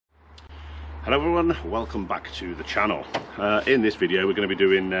Hello everyone, welcome back to the channel. In this video we're going to be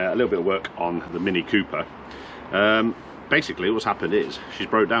doing a little bit of work on the Mini Cooper. Basically what's happened is she's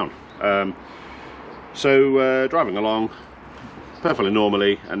broke down. Driving along perfectly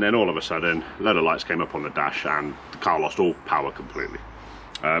normally, and then all of a sudden a load of lights came up on the dash and the car lost all power completely,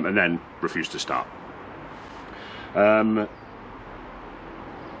 and then refused to start. The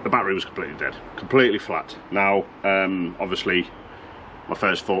battery was completely dead, completely flat. Now obviously my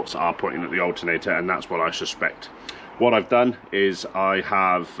first thoughts are pointing at the alternator, and that's what I suspect. What I've done is I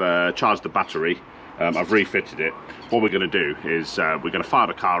have charged the battery. I've refitted it. What we're going to do is we're going to fire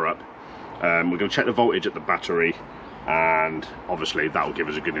the car up. We're going to check the voltage at the battery, and obviously that will give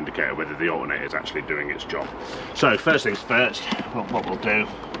us a good indicator whether the alternator is actually doing its job. So first things first, what we'll do,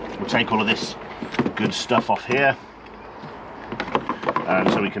 we'll take all of this good stuff off here,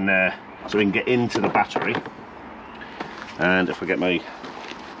 so we can get into the battery. And if I get my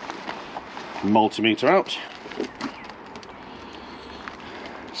multimeter out,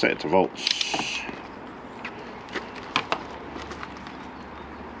 set it to volts.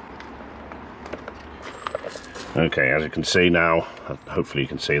 Okay, as you can see now, hopefully you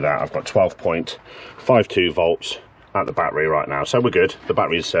can see that, I've got 12.52 volts at the battery right now, so we're good. The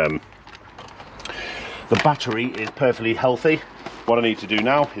battery is perfectly healthy. What I need to do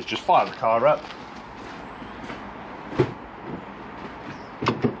now is just fire the car up.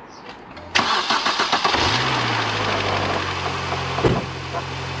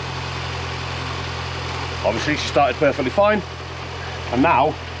 Obviously she started perfectly fine, and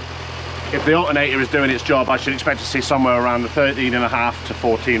now if the alternator is doing its job, I should expect to see somewhere around the 13.5 to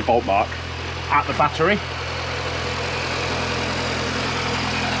 14 volt mark at the battery.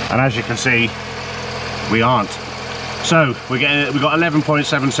 And as you can see, we aren't. So we've got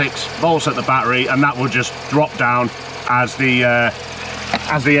 11.76 volts at the battery, and that will just drop down as the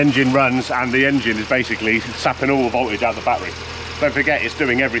engine runs, and the engine is basically sapping all the voltage out of the battery. Don't forget, it's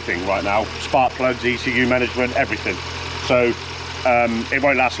doing everything right now: spark plugs, ECU management, everything. So it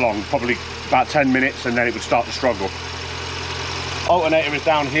won't last long, probably about 10 minutes, and then it would start to struggle. Alternator is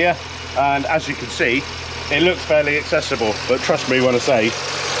down here, and as you can see, it looks fairly accessible, but trust me when I say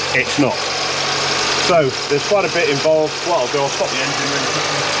it's not. So there's quite a bit involved. What I'll do, I'll stop the engine really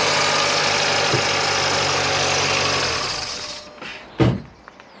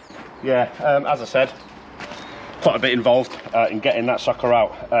quickly. Yeah, as I said, quite a bit involved in getting that sucker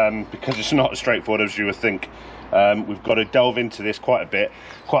out, because it's not as straightforward as you would think. We've got to delve into this quite a bit.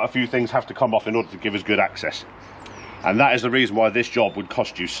 Quite a few things have to come off in order to give us good access, and that is the reason why this job would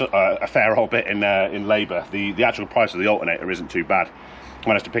cost you a fair old bit in labour. The actual price of the alternator isn't too bad. I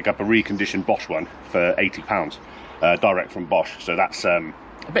managed to pick up a reconditioned Bosch one for £80, direct from Bosch, so that's a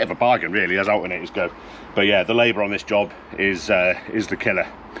bit of a bargain really, as alternators go. But yeah, the labour on this job is the killer,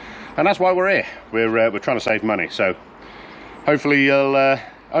 and that's why we're here. We're trying to save money, so hopefully you'll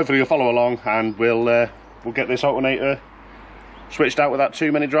follow along, and we'll get this alternator switched out without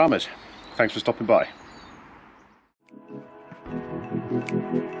too many dramas. Thanks for stopping by.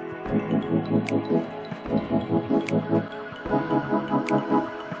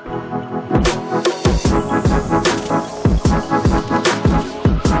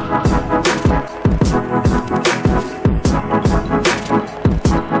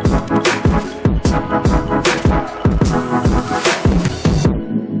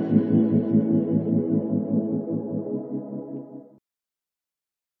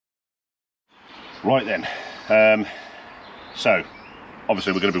 Right then, so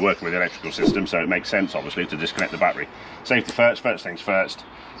obviously we're going to be working with the electrical system, so it makes sense obviously to disconnect the battery. Safety first things first.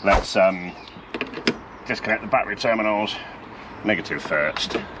 Let's disconnect the battery terminals. Negative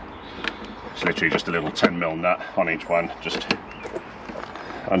first. It's literally just a little 10mm nut on each one. Just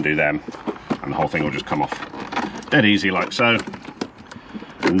undo them, and the whole thing will just come off dead easy like so.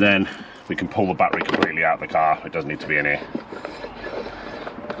 And then we can pull the battery completely out of the car. It doesn't need to be in here.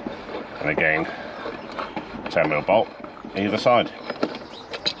 And again, 10mm bolt either side.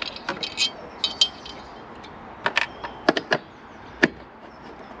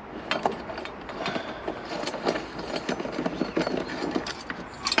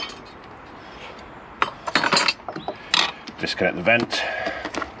 Disconnect the vent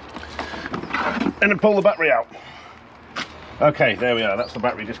and then pull the battery out. Okay, there we are. That's the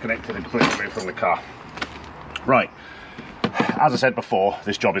battery disconnected and completely removed from the car. Right. As I said before,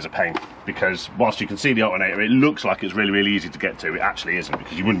 this job is a pain, because whilst you can see the alternator, it looks like it's really easy to get to. It actually isn't,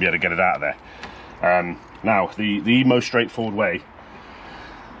 because you wouldn't be able to get it out of there. Now, the most straightforward way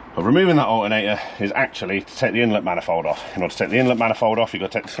of removing that alternator is actually to take the inlet manifold off. In order to take the inlet manifold off, you've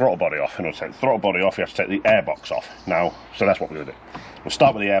got to take the throttle body off. In order to take the throttle body off, you have to take the airbox off. Now, so that's what we're going to do. We'll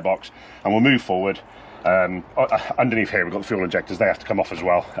start with the airbox and we'll move forward. Underneath here we've got the fuel injectors, they have to come off as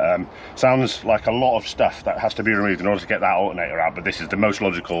well. Sounds like a lot of stuff that has to be removed in order to get that alternator out, but this is the most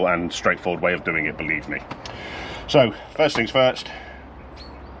logical and straightforward way of doing it, believe me. So first things first,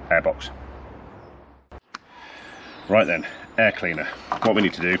 airbox. Right then, air cleaner. What we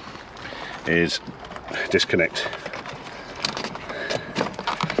need to do is disconnect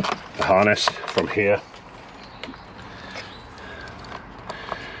the harness from here,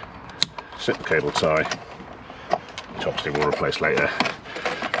 slip the cable tie, which obviously we'll replace later,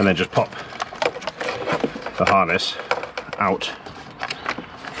 and then just pop the harness out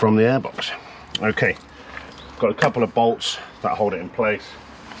from the airbox. Okay, got a couple of bolts that hold it in place.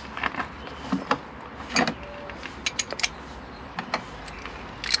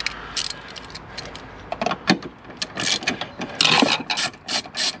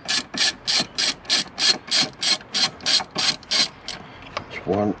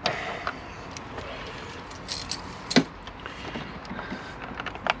 One.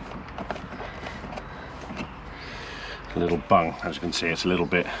 A little bung, as you can see, it's a little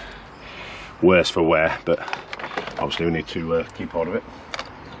bit worse for wear, but obviously we need to keep hold of it.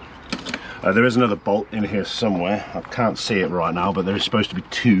 There is another bolt in here somewhere. I can't see it right now, but there is supposed to be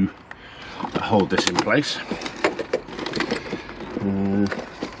two that hold this in place.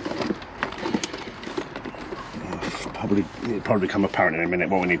 It'll probably become apparent in a minute.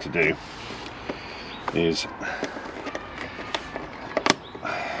 What we need to do is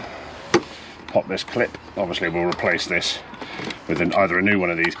pop this clip. Obviously we'll replace this with either a new one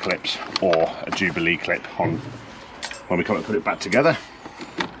of these clips or a Jubilee clip on when we come and put it back together,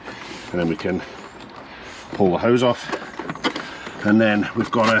 and then we can pull the hose off. And then we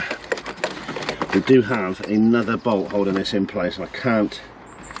do have another bolt holding this in place, and I can't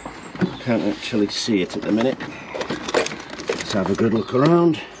actually see it at the minute. Let's have a good look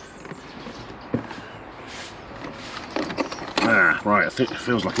around. Right, I think it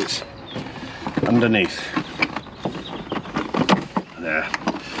feels like it's underneath there.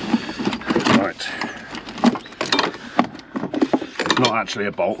 Right, it's not actually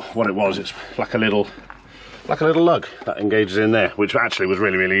a bolt. What it was, it's like a little lug that engages in there, which actually was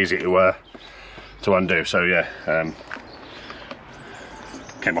really easy to undo. So yeah,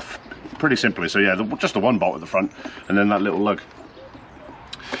 came off pretty simply. So yeah, just the one bolt at the front and then that little lug.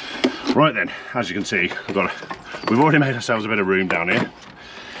 Right then, as you can see, we've already made ourselves a bit of room down here.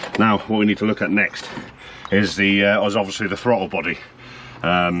 Now what we need to look at next is obviously the throttle body,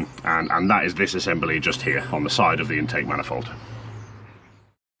 and that is this assembly just here on the side of the intake manifold.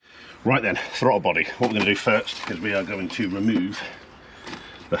 Right then, throttle body. What we're going to do first is we are going to remove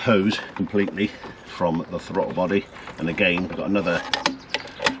the hose completely from the throttle body, and again we've got another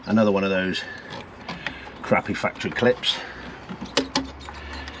one of those crappy factory clips,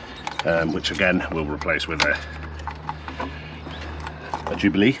 which again we'll replace with a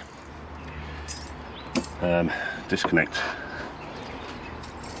Jubilee. Disconnect.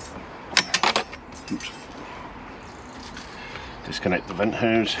 Oops. Disconnect the vent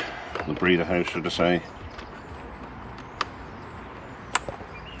hose, the breather hose should I say.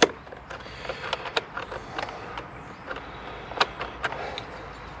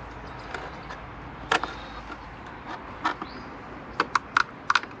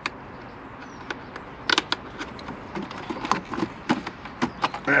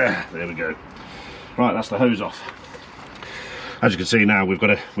 There we go. Right, that's the hose off. As you can see now, we've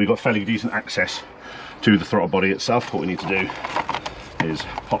got fairly decent access to the throttle body itself. What we need to do is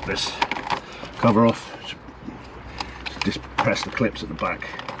pop this cover off, just press the clips at the back,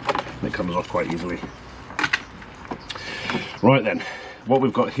 and it comes off quite easily. Right then, what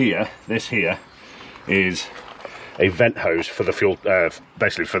we've got here, this here, is a vent hose for the fuel,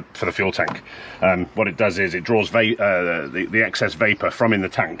 basically for the fuel tank. What it does is it draws the excess vapor from in the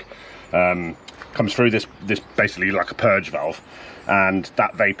tank, comes through this basically like a purge valve, and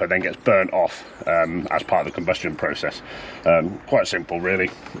that vapor then gets burnt off as part of the combustion process. Quite simple really,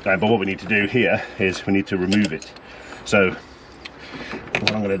 but what we need to do here is we need to remove it. So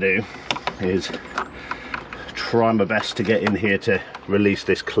what I'm going to do is try my best to get in here to release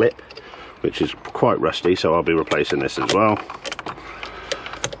this clip, which is quite rusty, so I'll be replacing this as well.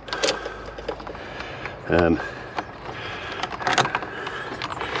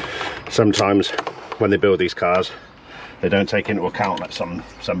 Sometimes when they build these cars, they don't take into account that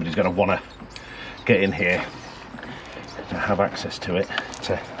somebody's going to want to get in here to have access to it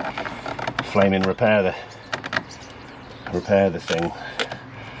to flaming repair the thing.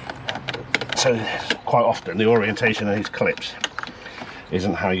 So quite often the orientation of these clips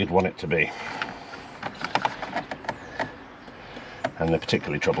isn't how you'd want it to be. and they're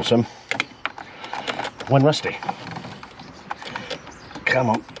particularly troublesome when rusty. Come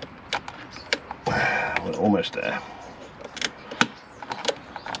on, we're almost there.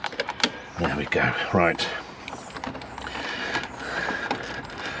 There we go. Right,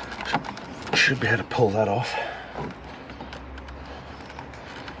 should be able to pull that off.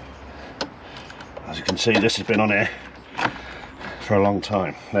 As you can see, this has been on here for a long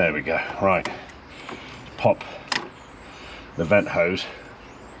time. There we go. Right, pop the vent hose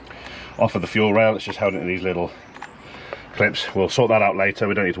off of the fuel rail. It's just held in these little clips. We'll sort that out later.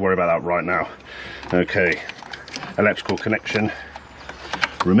 We don't need to worry about that right now. Okay, electrical connection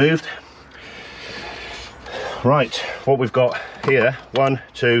removed. Right, what we've got here, 1,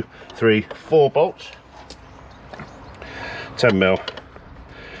 2, 3, 4 bolts, 10mm.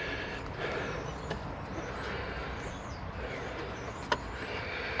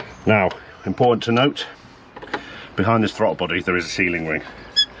 Now, important to note, behind this throttle body there is a sealing ring,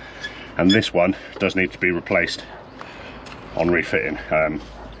 and this one does need to be replaced on refitting.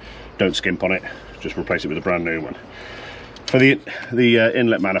 Don't skimp on it, just replace it with a brand new one. For the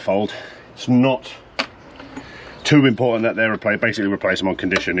inlet manifold, it's not too important that they're replaced. Basically replace them on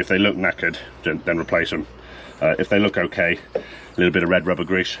condition. If they look knackered, then replace them. If they look okay, a little bit of red rubber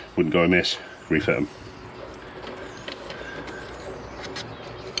grease wouldn't go amiss, refit them.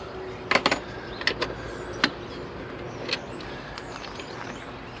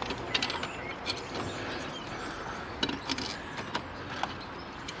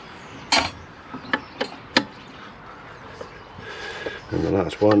 And the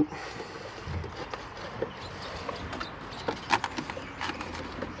last one.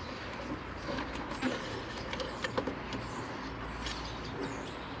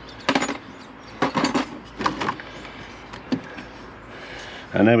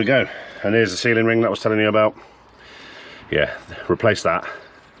 And there we go. And here's the sealing ring that I was telling you about. Yeah, replace that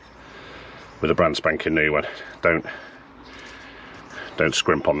with a brand spanking new one. Don't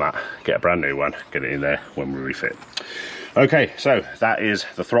scrimp on that. Get a brand new one, get it in there when we refit. Okay, so that is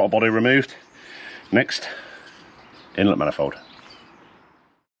the throttle body removed. Next, inlet manifold.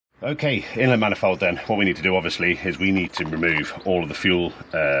 Okay, inlet manifold then. What we need to do obviously is we need to remove all of the fuel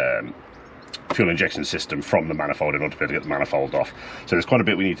injection system from the manifold in order to be able to get the manifold off. So there's quite a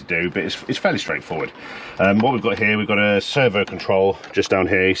bit we need to do, but it's fairly straightforward. What we've got here, we've got a servo control just down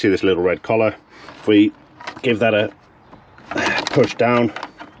here. You see this little red collar. If we give that a push down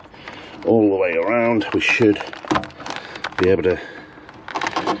all the way around, we should be able to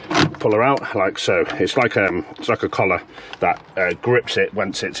pull her out like so. It's like a collar that grips it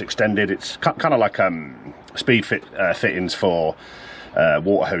once it's extended. It's kind of like speed fittings for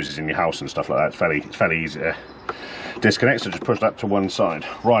water hoses in your house and stuff like that. It's fairly easy to disconnect, so just push that to one side.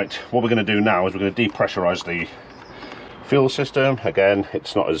 Right, what we're going to do now is we're going to depressurize the fuel system. Again,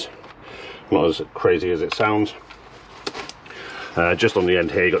 it's not as crazy as it sounds. Just on the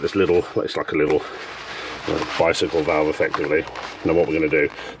end here, you got this little, it's like a little bicycle valve effectively. Now what we're going to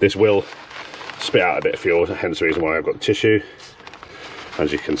do, this will spit out a bit of fuel, hence the reason why I've got the tissue.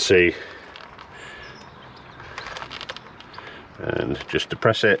 As you can see, and just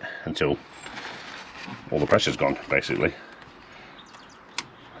depress it until all the pressure's gone basically.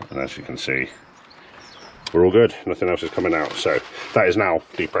 And as you can see, we're all good, nothing else is coming out. So that is now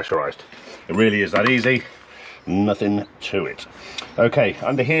depressurized. It really is that easy, nothing to it. Okay,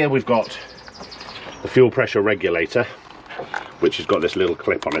 under here we've got the fuel pressure regulator, which has got this little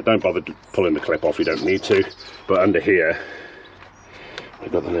clip on it. Don't bother pulling the clip off, you don't need to. But under here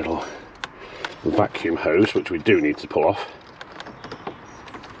we've got the little vacuum hose, which we do need to pull off.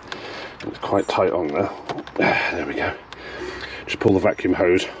 It's quite tight on there. There we go. Just pull the vacuum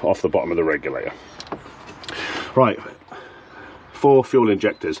hose off the bottom of the regulator. Right, 4 fuel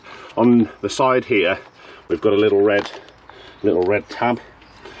injectors. On the side here we've got a little red tab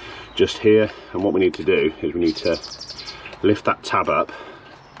just here, and what we need to do is we need to lift that tab up.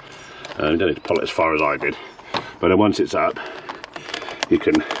 You don't need to pull it as far as I did, but then once it's up you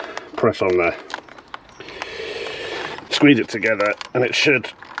can press on there, squeeze it together, and it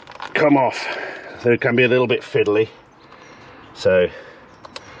should come off. So it can be a little bit fiddly, so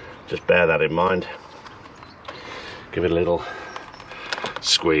just bear that in mind. Give it a little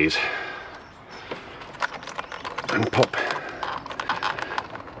squeeze and pop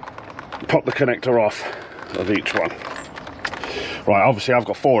the connector off of each one. Right, obviously I've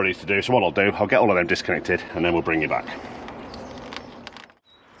got 4 of these to do, so what I'll do, I'll get all of them disconnected and then we'll bring you back.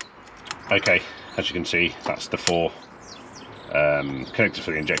 Okay, as you can see, that's the 4 connectors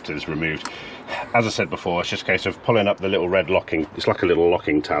for the injectors removed. as I said before, it's just a case of pulling up the little red locking, it's like a little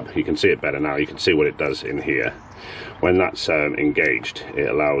locking tab. You can see it better now, you can see what it does in here. When that's engaged, it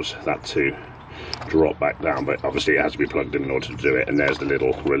allows that to drop back down, but obviously it has to be plugged in order to do it, and there's the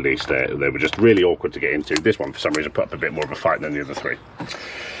little release there. They were just really awkward to get into. This one for some reason put up a bit more of a fight than the other three.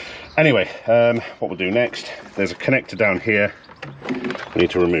 Anyway, what we'll do next, there's a connector down here. We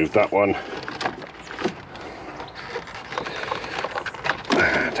need to remove that one.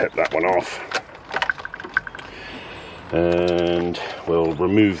 Take that one off. And we'll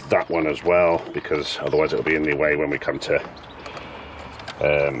remove that one as well, because otherwise it'll be in the way when we come to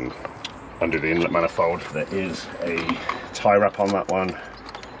undo the inlet manifold. There is a tie wrap on that one.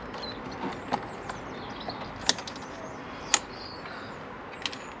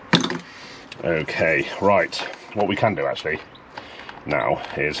 Okay, right, what we can do actually now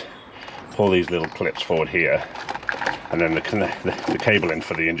is pull these little clips forward here, and then the cabling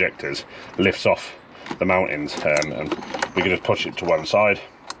for the injectors lifts off the mountings, and we can just push it to one side.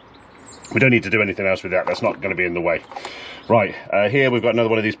 We don't need to do anything else with that, that's not going to be in the way. Right, here we've got another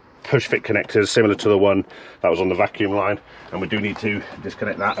one of these push fit connectors similar to the one that was on the vacuum line, and we do need to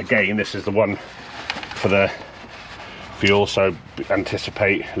disconnect that. Again, this is the one for the fuel, so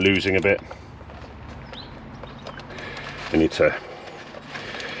anticipate losing a bit. We need to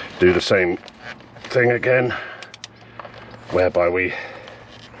do the same thing again, whereby we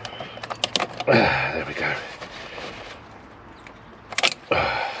there we go.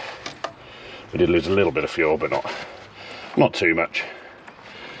 We did lose a little bit of fuel, but not too much.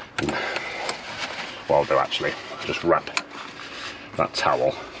 And what I'll do actually, just wrap that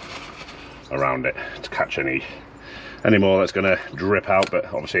towel around it to catch any more that's going to drip out, but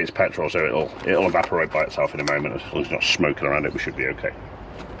obviously it's petrol, so it'll evaporate by itself in a moment. As long as it's not smoking around it, we should be okay.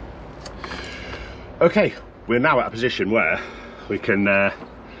 Okay, we're now at a position where we can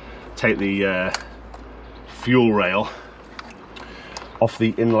take the fuel rail off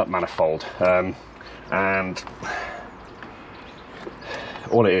the inlet manifold, and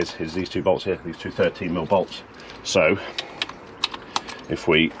all it is these two bolts here, these two 13mm bolts. So if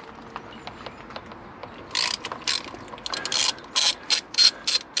we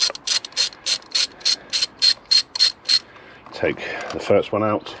take the first one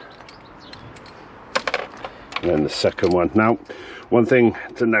out and then the second one. Now, one thing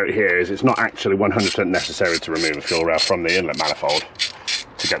to note here is it's not actually 100% necessary to remove a fuel rail from the inlet manifold.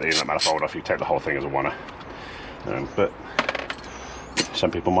 To get the inlet manifold off, you take the whole thing as a oneer, but some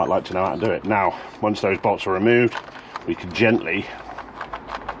people might like to know how to do it. Now, once those bolts are removed, we can gently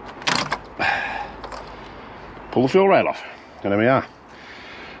pull the fuel rail off, and there we are.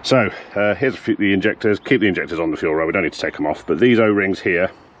 So here's the injectors. Keep the injectors on the fuel rail, we don't need to take them off, but these O-rings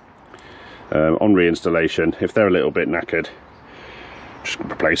here, on reinstallation, if they're a little bit knackered, just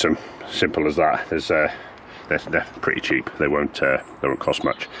replace them. Simple as that. They're pretty cheap. They won't cost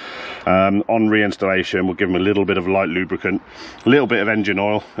much. On reinstallation, we'll give them a little bit of light lubricant, a little bit of engine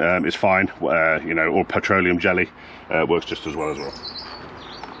oil is fine, you know, or petroleum jelly works just as well.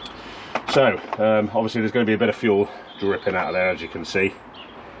 So obviously there's going to be a bit of fuel dripping out of there, as you can see.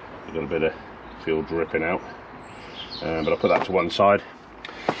 We've got a bit of fuel dripping out, but I'll put that to one side.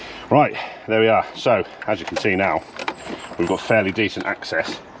 Right, there we are. So as you can see now, we've got fairly decent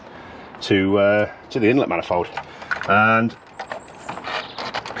access to the inlet manifold, and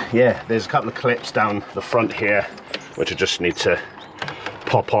yeah, there's a couple of clips down the front here which I just need to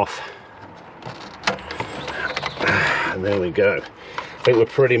pop off, and there we go. I think we're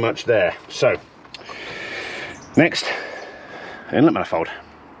pretty much there. So next, inlet manifold.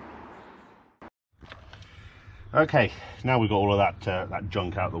 Okay, now we've got all of that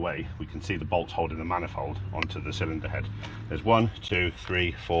junk out of the way, we can see the bolts holding the manifold onto the cylinder head. There's 1, 2,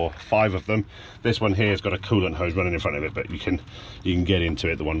 3, 4, 5 of them. This one here has got a coolant hose running in front of it, but you can get into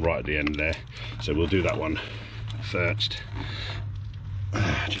it, the one right at the end there. So we'll do that one first.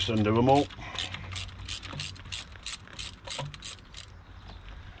 Just undo them all.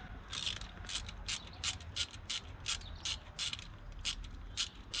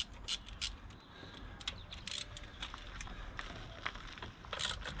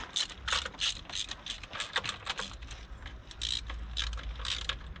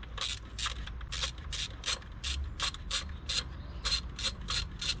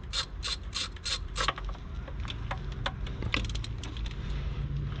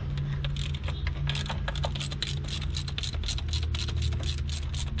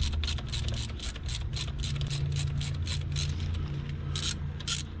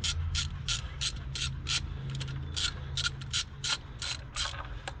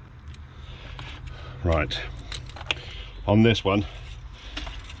 Right, on this one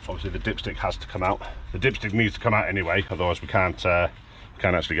obviously the dipstick has to come out. The dipstick needs to come out anyway, otherwise we can't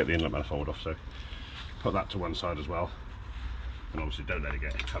actually get the inlet manifold off. So put that to one side as well, and obviously don't let it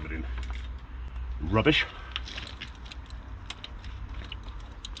get covered in rubbish.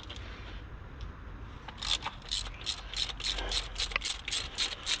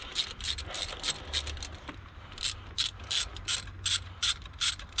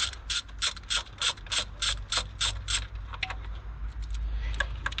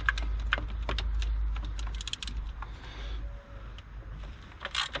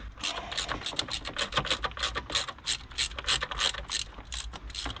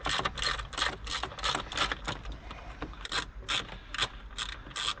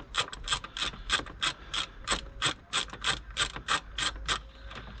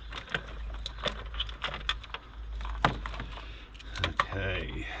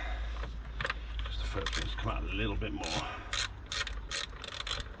 Okay, just the first one's come out a little bit more.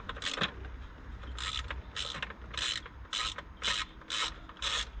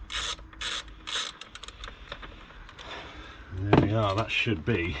 And there we are, that should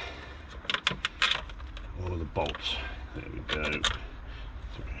be all of the bolts. There we go.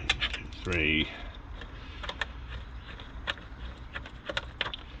 3,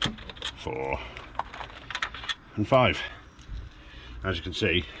 4 and 5. As you can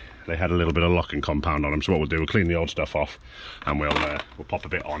see, they had a little bit of locking compound on them, so what we'll do, we'll clean the old stuff off and we'll pop a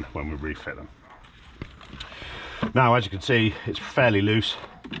bit on when we refit them. Now, as you can see, it's fairly loose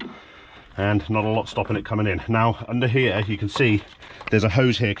and not a lot stopping it coming in. Now, under here, you can see there's a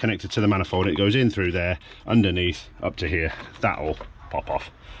hose here connected to the manifold. It goes in through there, underneath, up to here. That'll pop off.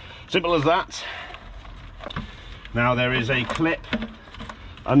 Simple as that. Now, there is a clip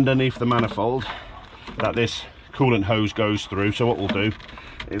underneath the manifold that this coolant hose goes through, so what we'll do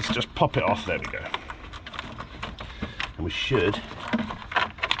is just pop it off. There we go, and we should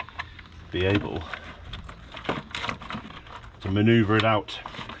be able to maneuver it out.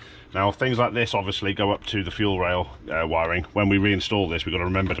 Now, things like this obviously go up to the fuel rail wiring. When we reinstall this, we've got to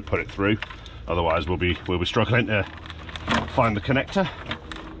remember to put it through, otherwise we'll be struggling to find the connector,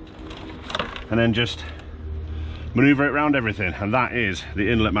 and then just maneuver it around everything, and that is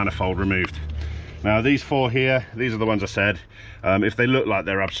the inlet manifold removed. Now, these 4 here, these are the ones I said. If they look like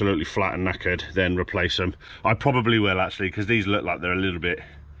they're absolutely flat and knackered, then replace them. I probably will, actually, because these look like they're a little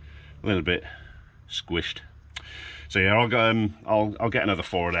bit squished. So yeah, I'll get another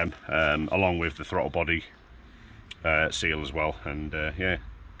 4 of them, along with the throttle body seal as well, and yeah,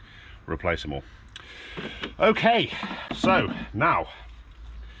 replace them all. Okay, so now,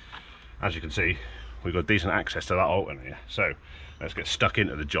 as you can see, we've got decent access to that alternator. So let's get stuck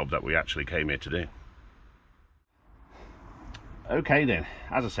into the job that we actually came here to do. Okay then,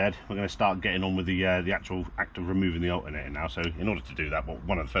 as I said, we're going to start getting on with the actual act of removing the alternator now. So in order to do that,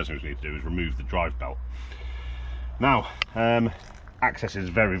 one of the first things we need to do is remove the drive belt. Now, access is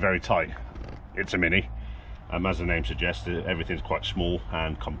very, very tight. It's a Mini, as the name suggests, everything's quite small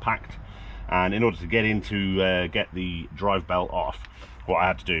and compact. And in order to get get the drive belt off, what I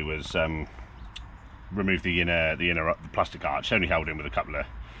had to do was remove the inner plastic arch, only held in with a couple of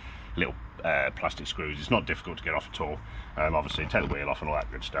little plastic screws. It's not difficult to get off at all. Obviously take the wheel off and all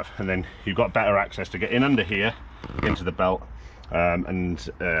that good stuff, and then you've got better access to get in under here into the belt, and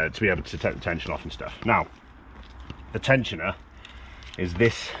to be able to take the tension off and stuff. Now, the tensioner is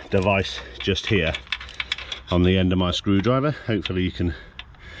this device just here on the end of my screwdriver. Hopefully you can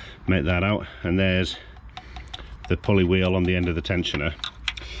make that out, and there's the pulley wheel on the end of the tensioner.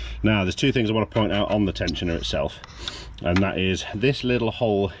 Now, there's 2 things I want to point out on the tensioner itself, and that is this little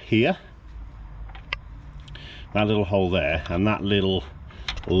hole here, that little hole there, and that little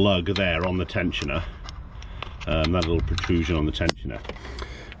lug there on the tensioner, that little protrusion on the tensioner.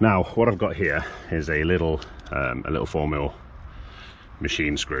 Now, what I've got here is a little 4mm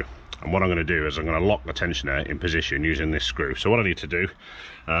machine screw, and what I'm going to do is I'm going to lock the tensioner in position using this screw. So what I need to do,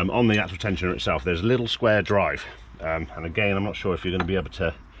 on the actual tensioner itself, there's a little square drive, and again, I'm not sure if you're going to be able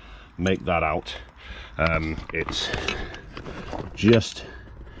to make that out. It's just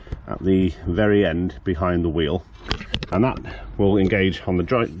at the very end behind the wheel, and that will engage on the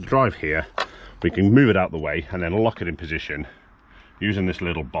drive here. We can move it out the way and then lock it in position using this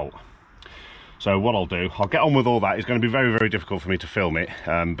little bolt. So what I'll do, I'll get on with all that. It's going to be very, very difficult for me to film it,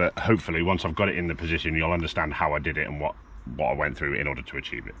 but hopefully once I've got it in the position, you'll understand how I did it and what I went through in order to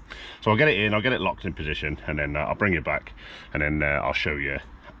achieve it. So I'll get it in, I'll get it locked in position, and then I'll bring it back, and then I'll show you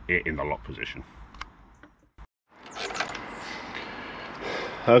it in the lock position.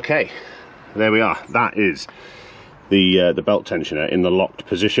 Okay, there we are. That is the belt tensioner in the locked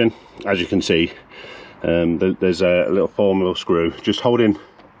position. As you can see, there's a little 4mm screw just holding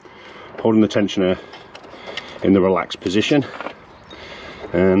holding the tensioner in the relaxed position,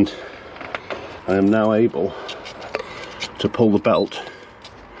 and I am now able to pull the belt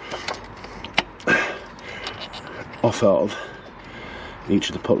off of each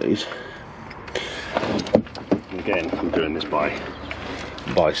of the pulleys. Again, I'm doing this by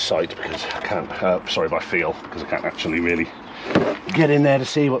sight because I can't, sorry, by feel, because I can't actually really get in there to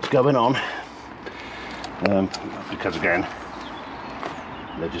see what's going on, because again,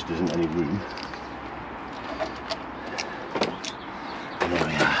 there just isn't any room. And there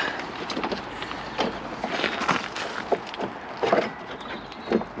we are.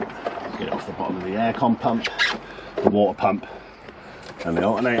 Get it off the bottom of the aircon pump, the water pump, and the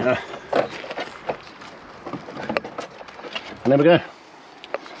alternator. And there we go.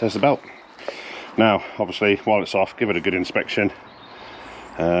 There's the belt. Now, obviously, while it's off, give it a good inspection.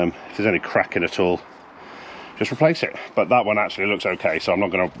 If there's any cracking at all, just replace it. But that one actually looks okay, so I'm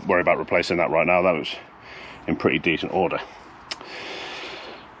not going to worry about replacing that right now. That was in pretty decent order.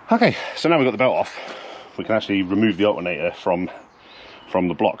 Okay, so now we've got the belt off, we can actually remove the alternator from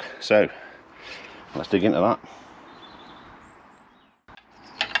the block. So let's dig into that.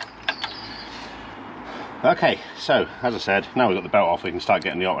 Okay, so as I said, now we've got the belt off, we can start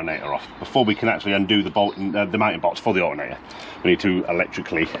getting the alternator off. Before we can actually undo the bolt, the mounting box for the alternator, we need to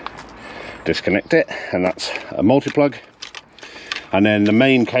electrically disconnect it, and that's a multi-plug. And then the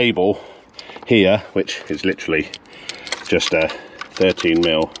main cable here, which is literally just a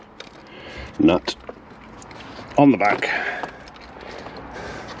 13mm nut on the back.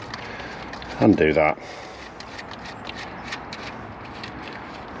 Undo that.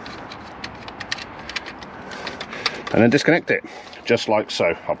 And then disconnect it, just like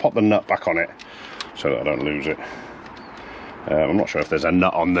so. I'll pop the nut back on it so that I don't lose it. I'm not sure if there's a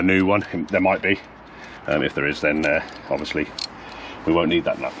nut on the new one. There might be. If there is, then obviously we won't need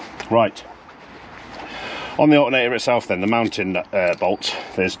that nut. Right. On the alternator itself then, the mounting bolts,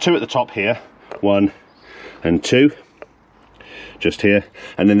 there's two at the top here, 1 and 2. Just here,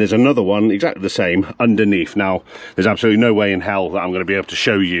 and then there's another one exactly the same underneath. Now there's absolutely no way in hell that I'm going to be able to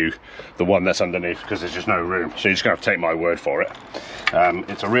show you the one that's underneath because there's just no room, so you're just going to have to take my word for it.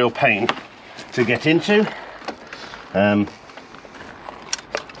 It's a real pain to get into,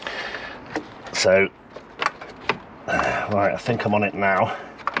 so right, I think I'm on it now.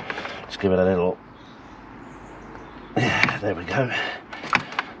 Let's give it a little, there we go.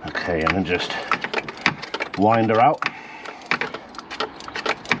 Okay, and then just wind her out.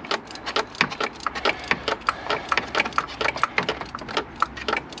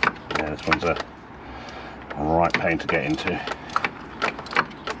 This one's a right pain to get into.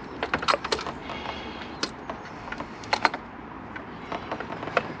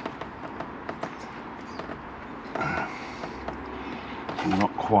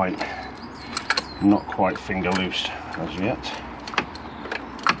 Not quite finger loose as yet.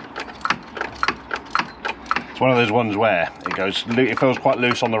 It's one of those ones where it feels quite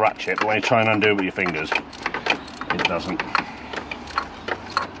loose on the ratchet, but when you try and undo it with your fingers, it doesn't.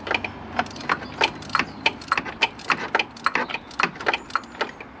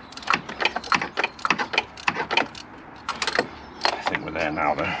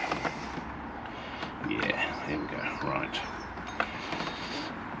 Now though, yeah, here we go. Right,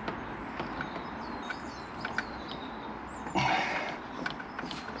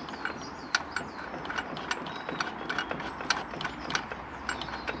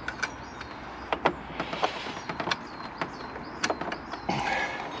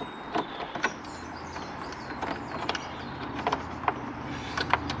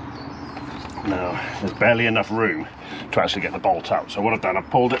 now there's barely enough room to actually get the bolt out. So what I've done, I've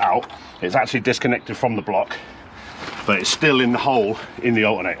pulled it out. It's actually disconnected from the block, but it's still in the hole in the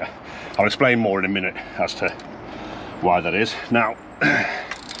alternator. I'll explain more in a minute as to why that is. Now,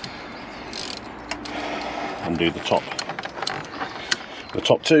 undo the top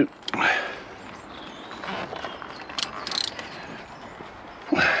two.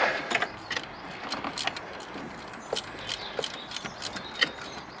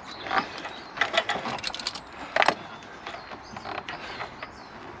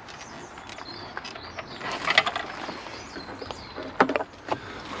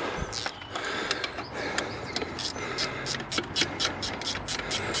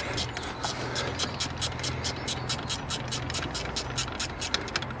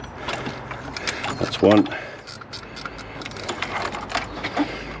 That's one.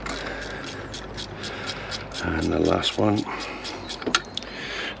 And the last one.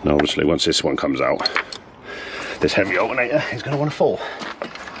 Now obviously once this one comes out, this heavy alternator is going to want to fall.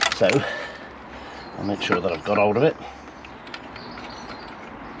 So I'll make sure that I've got hold of it.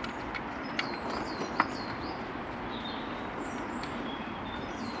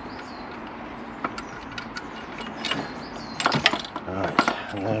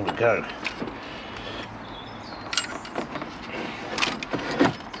 there we go.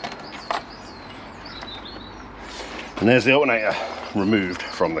 And there's the alternator removed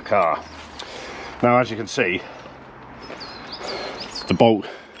from the car. Now, as you can see, the bolt,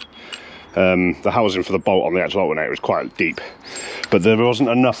 the housing for the bolt on the actual alternator is quite deep, but there wasn't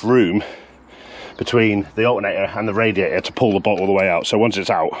enough room between the alternator and the radiator to pull the bolt all the way out. So once it's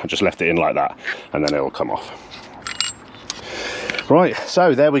out, I just left it in like that, and then it'll come off. Right,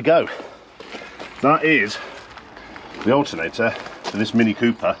 so there we go. That is the alternator for this Mini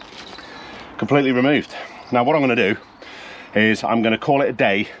Cooper completely removed. Now what I'm going to do is I'm going to call it a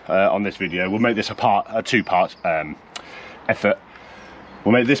day on this video. We'll make this a two-part effort.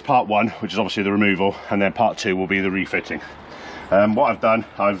 We'll make this part one, which is obviously the removal, and then part two will be the refitting. What I've done,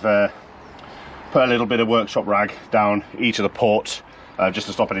 I've put a little bit of workshop rag down each of the ports just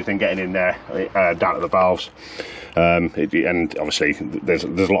to stop anything getting in there, down to the valves. And obviously there's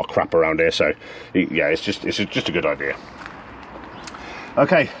a lot of crap around here, so yeah, it's just a good idea.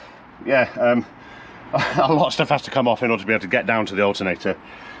 Okay, yeah, a lot of stuff has to come off in order to be able to get down to the alternator,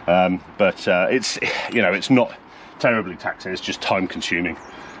 but it's, you know, it's not terribly taxing, it's just time consuming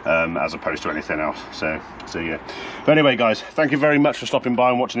as opposed to anything else. So yeah. But anyway, guys, thank you very much for stopping by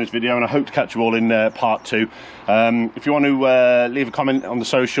and watching this video, and I hope to catch you all in part two. If you want to leave a comment on the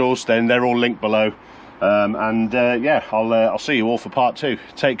socials, then they're all linked below. Yeah, I'll see you all for part two.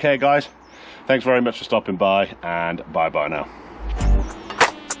 Take care, guys. Thanks very much for stopping by, and bye bye now.